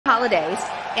holidays.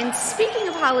 And speaking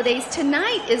of holidays,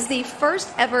 tonight is the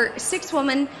first ever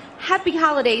 6-woman Happy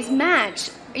Holidays match.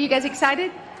 Are you guys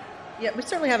excited? Yeah, we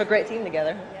certainly have a great team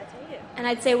together. Yes, we do. And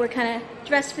I'd say we're kind of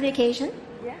dressed for the occasion.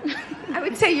 Yeah. I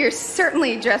would say you're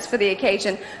certainly dressed for the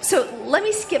occasion. So let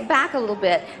me skip back a little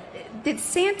bit. Did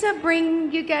Santa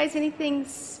bring you guys anything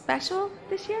special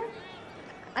this year?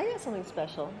 I got something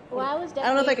special. Well, I was definitely... I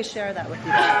don't know if I could share that with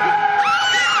you. Oh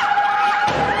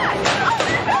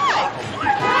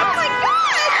my God!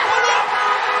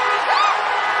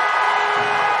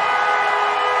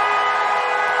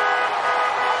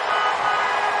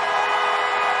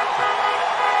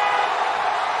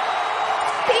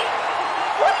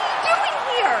 What are you doing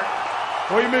here?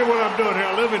 What do you mean what I'm doing here?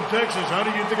 I live in Texas. How do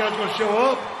you think I was going to show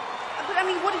up? But I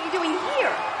mean, what are you doing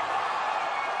here?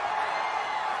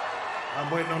 I'm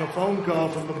waiting on a phone call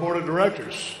from the board of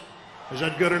directors. Is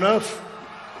that good enough?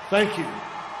 Thank you.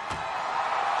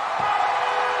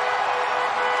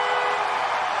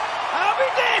 I'll be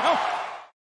damned!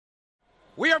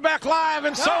 We are back live,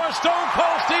 and so is Stone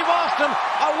Cold Steve Austin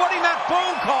awaiting that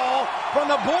phone call from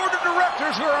the board of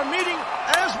directors who are meeting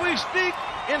as we speak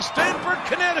in Stamford,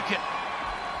 Connecticut.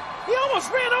 He almost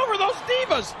ran over those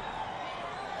divas.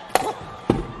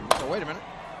 Oh, wait a minute.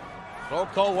 Stone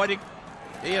Cold waiting.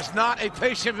 He is not a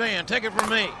patient man. Take it from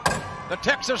me. The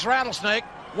Texas Rattlesnake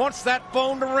wants that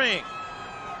phone to ring.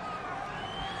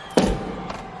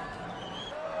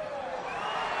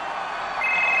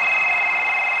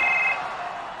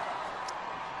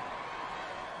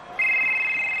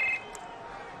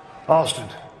 Austin.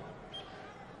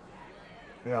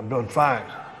 Yeah, I'm doing fine.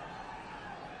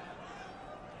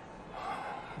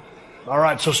 All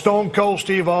right, so Stone Cold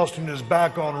Steve Austin is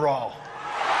back on Raw.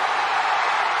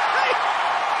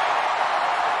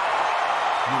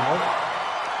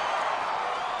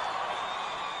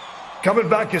 Coming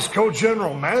back as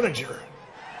co-general manager.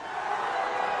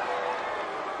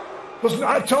 Listen,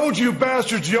 I told you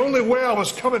bastards the only way I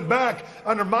was coming back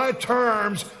under my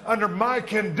terms, under my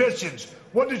conditions.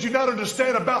 What did you not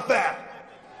understand about that?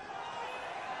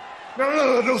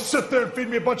 No, don't sit there and feed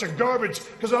me a bunch of garbage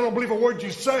because I don't believe a word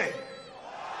you say.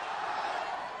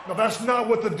 No, that's not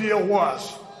what the deal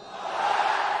was.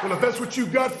 Well, if that's what you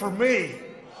got for me,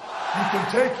 you can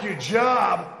take your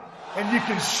job and you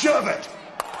can shove it.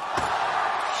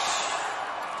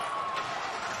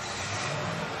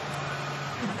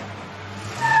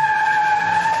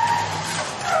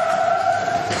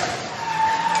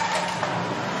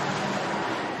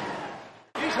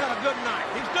 He's had a good night.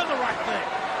 He's done the right thing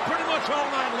pretty much all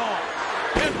night long.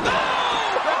 And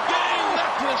the game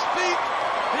left to his feet.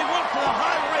 He went for the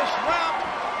high-risk route,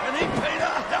 and he paid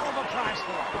a hell of a price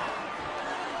for it.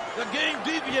 The game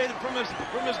deviated from his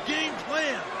game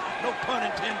plan. No pun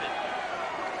intended.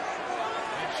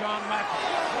 And Shawn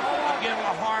Michaels, again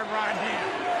with a hard right hand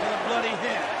to the bloody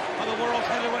head of the world's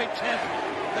heavyweight champion.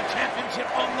 The championship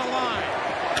on the line.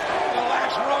 The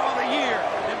last Raw of the year.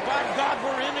 And by God,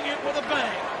 we're ending it with a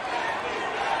bang.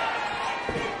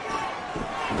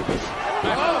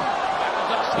 Michaels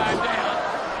upside down.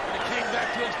 And he came back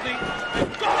to his feet.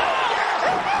 And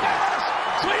yes!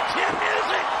 Sweet chin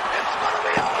music! It's going to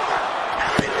be over!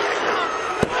 Carry me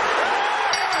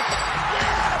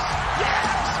out!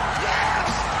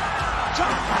 Yes!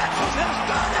 Shawn Michaels has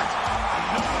done it!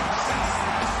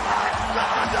 My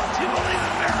God, don't you believe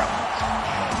in miracles?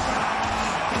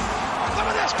 Look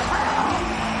at this crowd!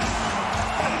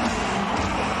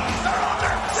 They're on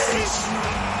their feet!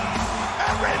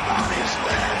 Everybody's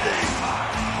standing!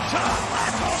 Shawn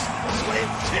Michaels, sweet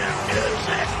chin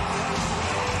music!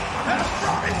 Has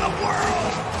brought in the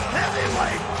world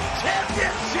heavyweight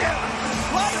championship.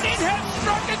 Lightning has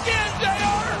struck again,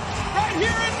 JR, right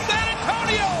here in San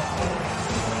Antonio.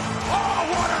 Oh,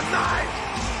 what a night.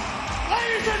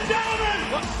 Ladies and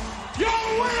gentlemen, your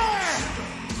winner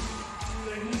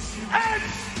and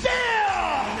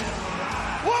still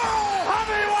world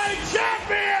heavyweight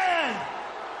champion,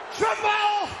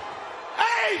 Triple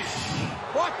H.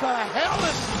 What the hell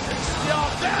is the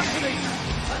audacity?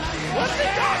 What's he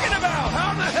talking about?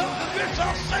 How in the hell did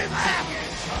Bischoff say that?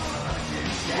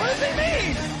 What does he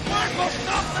mean? Michaels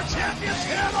knocked the champion's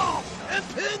head off and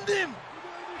pinned him.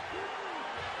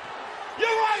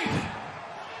 You're right.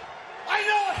 I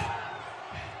know it.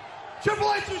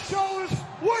 Triple H's shoulders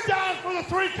were down for the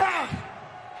 3 count.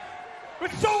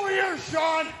 But so are yours,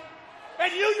 Shawn.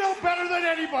 And you know better than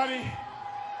anybody.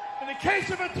 In the case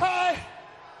of a tie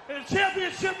in a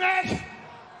championship match,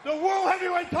 the World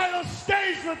Heavyweight title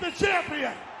stays with the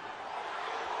champion.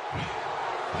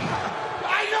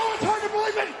 I know it's hard to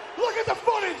believe it. Look at the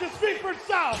footage and speak for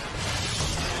itself.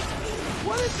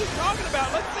 What is he talking about?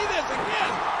 Let's see this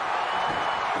again.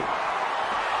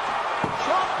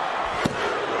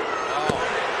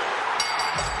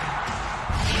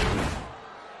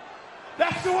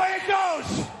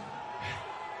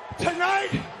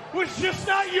 was just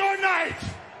not your night.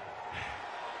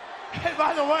 Hey,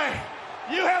 by the way,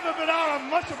 you haven't been out on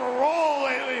much of a roll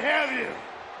lately, have you?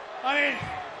 I mean,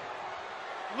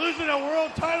 losing a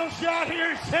world title shot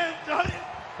here since...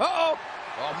 Uh-oh.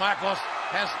 Well, Michaels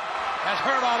has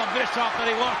heard all of Bischoff that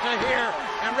he wants to hear,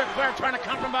 and Ric Flair trying to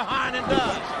come from behind and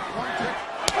does.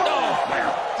 Oh, Flair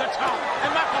to top, and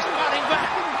Michaels fighting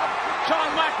back. Shawn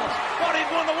Michaels thought he'd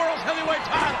won the world's heavyweight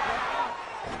title.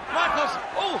 Michaels,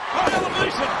 high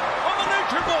elevation on the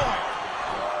Nature Boy.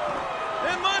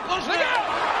 And Michaels now,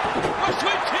 a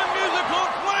sweet chin music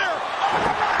on Flair. Oh,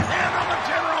 the right hand on the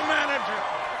general manager.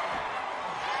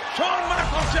 Shawn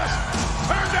Michaels just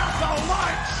turned out the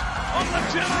lights on the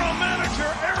general manager,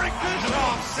 Eric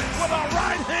Bischoff, with a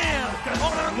right hand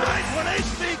on a night when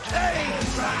HBK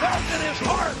felt in his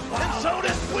heart, and so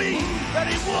did we, that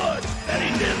he would, that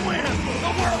he did win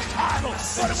the world's title,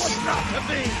 but it was not to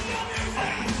be.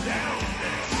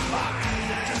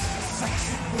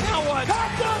 Now what?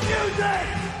 Cut the music!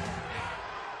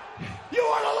 You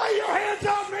want to lay your hands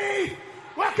on me?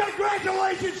 Well,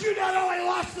 congratulations, you not only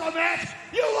lost the match,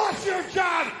 you lost your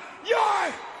job.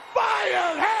 You're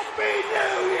fired! Happy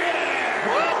New Year!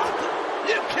 What?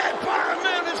 You can't fire a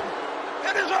man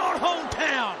in his own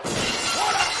hometown.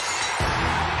 What a...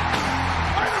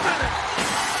 Wait a minute.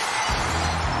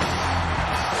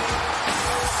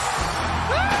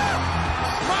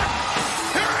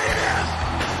 Here he is.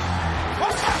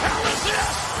 What the hell is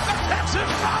this? The Texas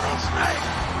rattlesnake.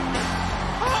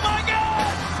 Oh my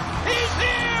God. He's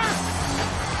here.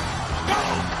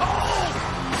 Stone Cold.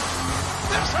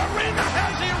 This arena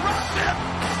has erupted.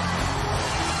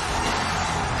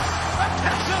 The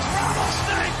Texas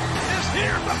rattlesnake is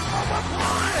here before the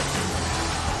fly.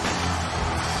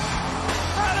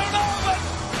 I don't know, but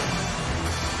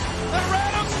the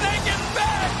rattlesnake is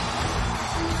back.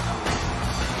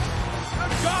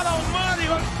 God almighty,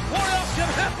 what else can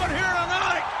happen here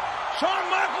tonight? Shawn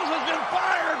Michaels has been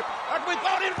fired like we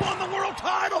thought he'd won the world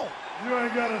title. You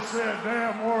ain't got to say a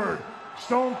damn word.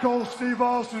 Stone Cold Steve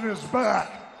Austin is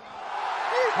back.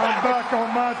 I'm back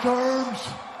on my terms,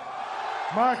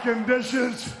 my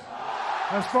conditions.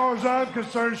 As far as I'm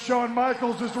concerned, Shawn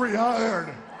Michaels is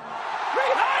rehired.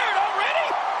 Rehired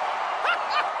already?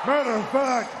 Matter of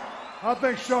fact, I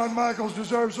think Shawn Michaels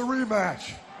deserves a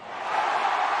rematch.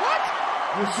 What?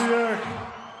 You see, Eric,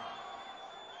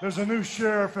 there's a new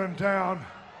sheriff in town,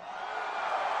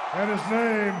 and his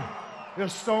name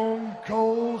is Stone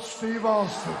Cold Steve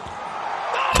Austin.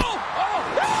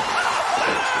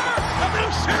 A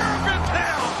new sheriff in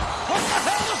town! What the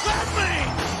hell does that mean?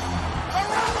 The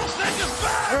rattlesnake is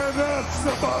back! And that's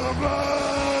the bottom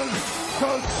line.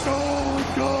 Cause Stone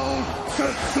Cold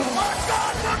said so. My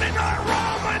God, Monday Night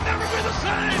Raw might never be the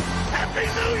same! Happy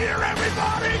New Year,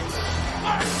 everybody!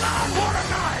 My God, what a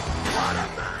night!